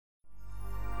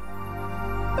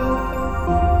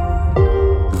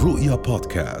رؤيا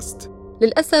بودكاست.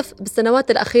 للأسف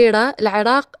بالسنوات الأخيرة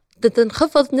العراق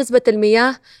تنخفض نسبة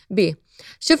المياه به.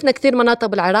 شفنا كثير مناطق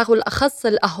بالعراق والأخص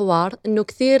الأهوار إنه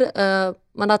كثير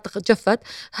مناطق جفت.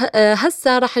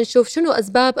 هسا راح نشوف شنو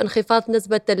أسباب انخفاض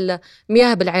نسبة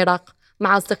المياه بالعراق.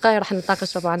 مع أصدقائي راح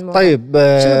نتناقش طبعا الموضوع. طيب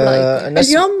شنو برأيكم؟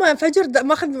 اليوم فجر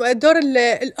ماخذ دور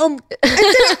الأم.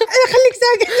 خليك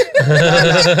ساكت.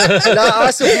 لا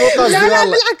آسف مو قصدي لا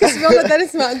والله. بالعكس والله ده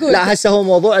نسمع أقول. لا هسه هو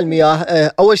موضوع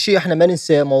المياه. أول شيء إحنا ما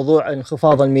ننسى موضوع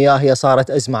انخفاض المياه، هي صارت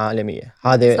أزمة عالمية.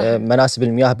 هذه مناسب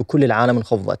المياه بكل العالم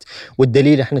انخفضت،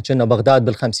 والدليل إحنا كنا بغداد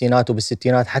بالخمسينات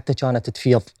وبالستينات حتى كانت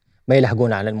تفيض ما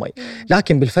يلحقون على المي.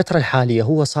 لكن بالفترة الحالية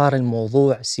هو صار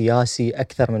الموضوع سياسي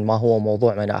أكثر من ما هو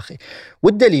موضوع مناخي،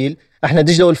 والدليل احنا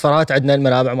دجلة والفرات عندنا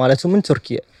المنابع مالتهم من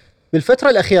تركيا. بالفترة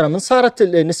الأخيرة من صارت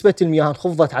نسبة المياه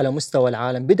انخفضت على مستوى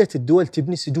العالم، بدأت الدول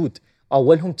تبني سدود.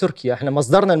 أولهم تركيا، احنا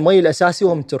مصدرنا المي الأساسي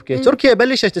هو من تركيا. تركيا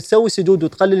بلشت تسوي سدود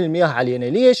وتقلل المياه علينا.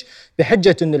 ليش؟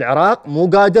 بحجة إن العراق مو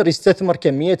قادر يستثمر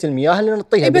كمية المياه اللي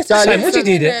نعطيها. بالتالي مو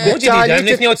جديدة من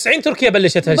 92 تركيا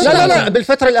بلشت هالشيء. لا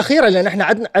بالفترة الأخيرة، لأن احنا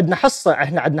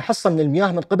عندنا حصة من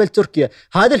المياه من قبل تركيا.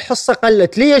 هذه الحصة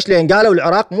قلت. ليش؟ لأن قالوا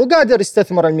العراق مو قادر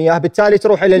يستثمر المياه، بالتالي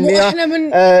تروح إلى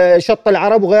المياه شط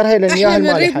العرب وغيرها إلى المياه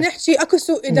المالحة. احنا نريد نحكي أكو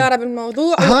سوء إدارة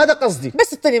بالموضوع. هذا قصدي.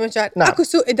 بس الثاني مجال. نعم. أكو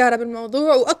سوء إدارة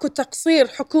بالموضوع وأكو تقصير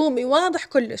حكومي واضح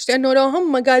كلش، لأنه لو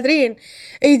هم قادرين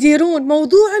يديرون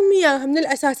موضوع المياه من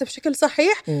الأساس بشكل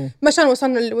صحيح ما كان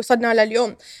وصلنا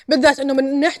لليوم. بالذات أنه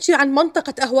من نحكي عن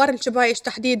منطقة أهوار الشبايش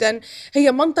تحديدا،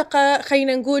 هي منطقة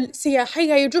خلينا نقول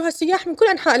سياحية يجوها السياح من كل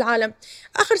أنحاء العالم.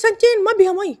 آخر سنتين ما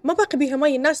بيها مي، ما باقي بيها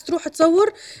مي، الناس تروح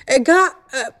تصور قاع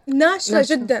ناشفة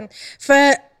جدا.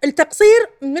 التقصير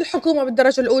من الحكومة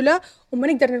بالدرجة الأولى، وما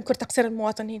نقدر ننكر تقصير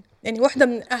المواطنين. يعني واحدة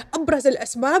من أبرز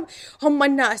الأسباب هم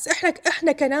الناس.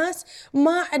 إحنا كناس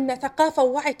ما عندنا ثقافة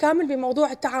ووعي كامل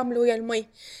بموضوع التعامل ويا المي.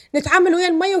 نتعامل ويا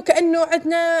المي وكأنه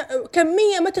عندنا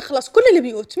كمية ما تخلص كل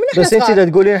البيوت من إحنا بس أنت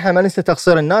تقولين إحنا ما ننسى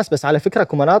تقصير الناس، بس على فكرة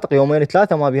أكو مناطق يومين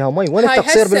 3 ما بيها مي. وين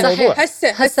التقصير بالموضوع؟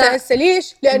 هسه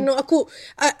ليش؟ لأنه أكو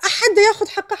أحد ياخذ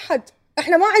حق أحد.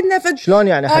 احنا ما عندنا شلون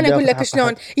يعني؟ انا اقول لك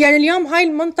شلون. يعني اليوم هاي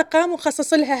المنطقه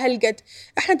مخصص لها هالقد،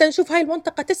 احنا بدنا نشوف هاي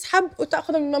المنطقه تسحب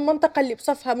وتاخذ من المنطقه اللي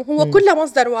بصفها، هو كله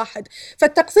مصدر واحد.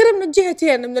 فالتقصير من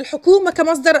الجهتين، من الحكومه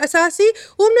كمصدر اساسي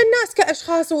ومن الناس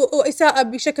كاشخاص واساءه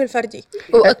بشكل فردي.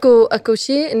 واكو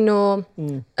شيء انه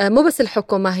مو بس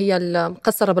الحكومه هي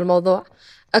المقصره بالموضوع،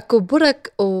 اكو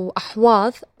برك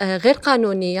واحواض غير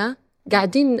قانونيه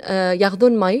قاعدين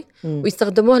ياخذون مي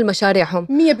ويستخدموها لمشاريعهم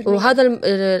 100%. وهذا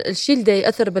الشيء اللي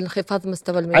يأثر بانخفاض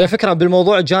مستوى المياه. على فكرة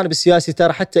بالموضوع الجانب السياسي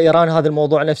ترى حتى إيران هذا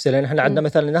الموضوع نفسه، لأن احنا عندنا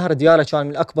مثلا نهر ديالى كان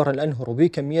من أكبر الأنهر وبيه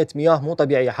كمية مياه مو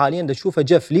طبيعية. حاليا نشوفه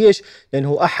جف. ليش؟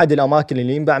 لأنه أحد الأماكن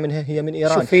اللي ينباع منها هي من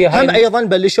إيران. هم أيضا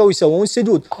بلشوا يسوون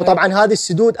سدود، وطبعا هذه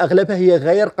السدود أغلبها هي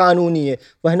غير قانونية،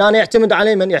 وهنا يعتمد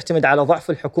على من؟ يعتمد على ضعف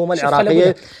الحكومة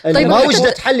العراقية اللي ما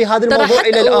وجدت حل هذا الموضوع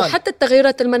إلى الآن. وحتى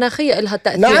التغيرات المناخية لها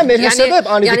تأثير. نعم لها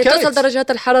سبب. يعني تصل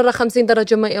درجات الحرارة 50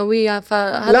 درجة مئوية.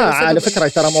 فهذا لا على فكرة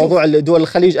ترى موضوع دول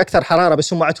الخليج أكثر حرارة،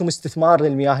 بس هم عندهم استثمار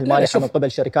للمياه المالحة من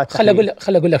قبل شركات.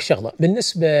 خل أقول لك شغلة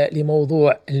بالنسبة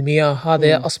لموضوع المياه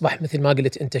هذا. أصبح مثل ما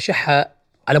قلت أنت شحة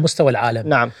على مستوى العالم.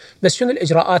 نعم. بس شنو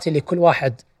الإجراءات اللي كل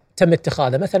واحد تم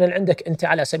اتخاذها؟ مثلا عندك أنت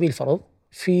على سبيل الفرض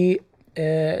في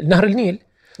نهر النيل.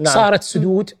 نعم. صارت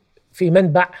سدود في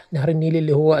منبع نهر النيل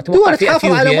اللي هو أتوقع في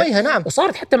أثيوبيا على ميها. نعم.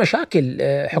 وصارت حتى مشاكل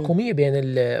حكومية بين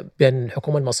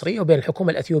الحكومة المصرية وبين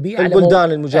الحكومة الأثيوبية على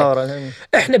البلدان المجاورة.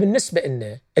 إحنا بالنسبة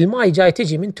إن الماء جاي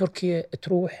تجي من تركيا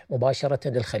تروح مباشرة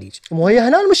للخليج. وهي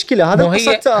هنا المشكلة. هذا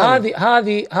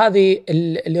هذه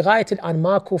لغاية الآن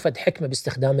ماكو فد حكمة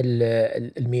باستخدام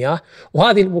المياه.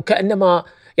 وهذه وكأنما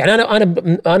يعني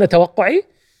أنا توقعي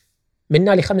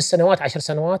منا ل5 سنوات 10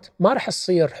 سنوات ما راح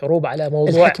تصير حروب على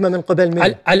موضوع الحكمة من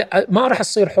قبل ما راح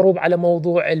تصير حروب على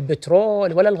موضوع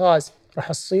البترول ولا الغاز، راح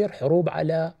تصير حروب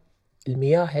على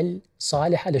المياه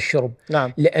الصالحة للشرب.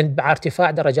 نعم. لأن مع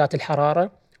ارتفاع درجات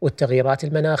الحرارة والتغييرات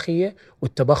المناخية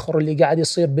والتبخر اللي قاعد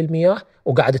يصير بالمياه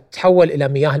وقاعد تتحول إلى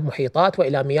مياه المحيطات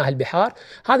وإلى مياه البحار،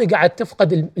 هذه قاعد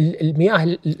تفقد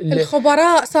المياه.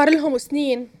 الخبراء صار لهم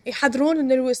سنين يحذرون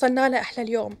إن اللي وصلنا له إحنا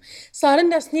اليوم. صار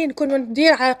لنا سنين نكون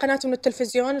ندير على قناة من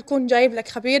التلفزيون تكون جايب لك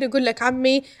خبير يقول لك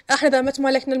عمي إحنا إذا ما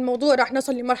تمالكنا الموضوع راح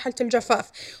نصل لمرحلة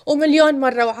الجفاف، ومليون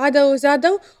مرة وعادوا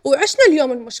وزادوا وعشنا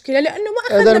اليوم المشكلة لأنه ما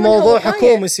أخذنا. هذا الموضوع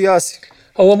حكومي سياسي.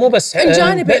 هو مو بس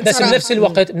الجانبين بس بنفس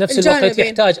الوقت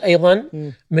يحتاج أيضا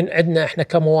من عندنا إحنا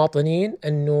كمواطنين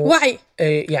إنه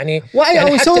يعني او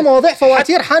يسوي مواضيع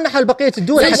فواتير حالنا حال بقيه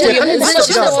الدول حتى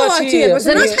فواتير بس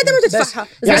الناس حتى ما تدفعها.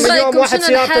 يعني اليوم واحد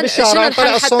سيارته بالشارع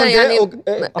طلع الصوندا يعني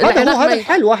هذا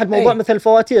الحل. واحد موضوع مثل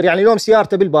الفواتير، يعني اليوم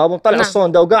سيارته بالباب وطلع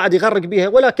الصوندا وقاعد يغرق بيها،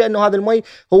 ولا كأنه هذا المي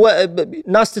هو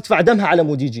ناس تدفع دمها على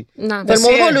مود يجي.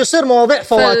 فالموضوع اللي يصير مواضيع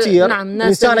فواتير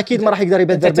الإنسان أكيد ما راح يقدر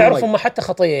يبذر بالمي. تعرفوا ما حتى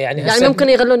خطية يعني ممكن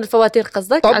يغلون الفواتير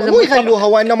قصدك؟ طب مو يغلوها،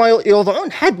 وإنما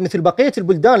يوضعون حد مثل بقية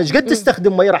البلدان ايش قد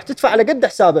تستخدم مي راح تدفع على قد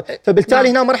حسابه، فبالتالي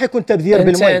هنا ما راح يكون تبذير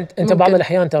بالمي. انت بعض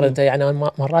الاحيان ترى انت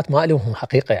يعني مرات ما الومهم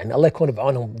حقيقه، يعني الله يكون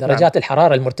بعونهم درجات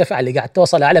الحراره المرتفعه اللي قاعد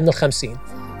توصل اعلى من 50.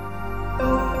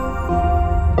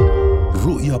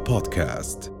 رؤيا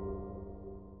بودكاست.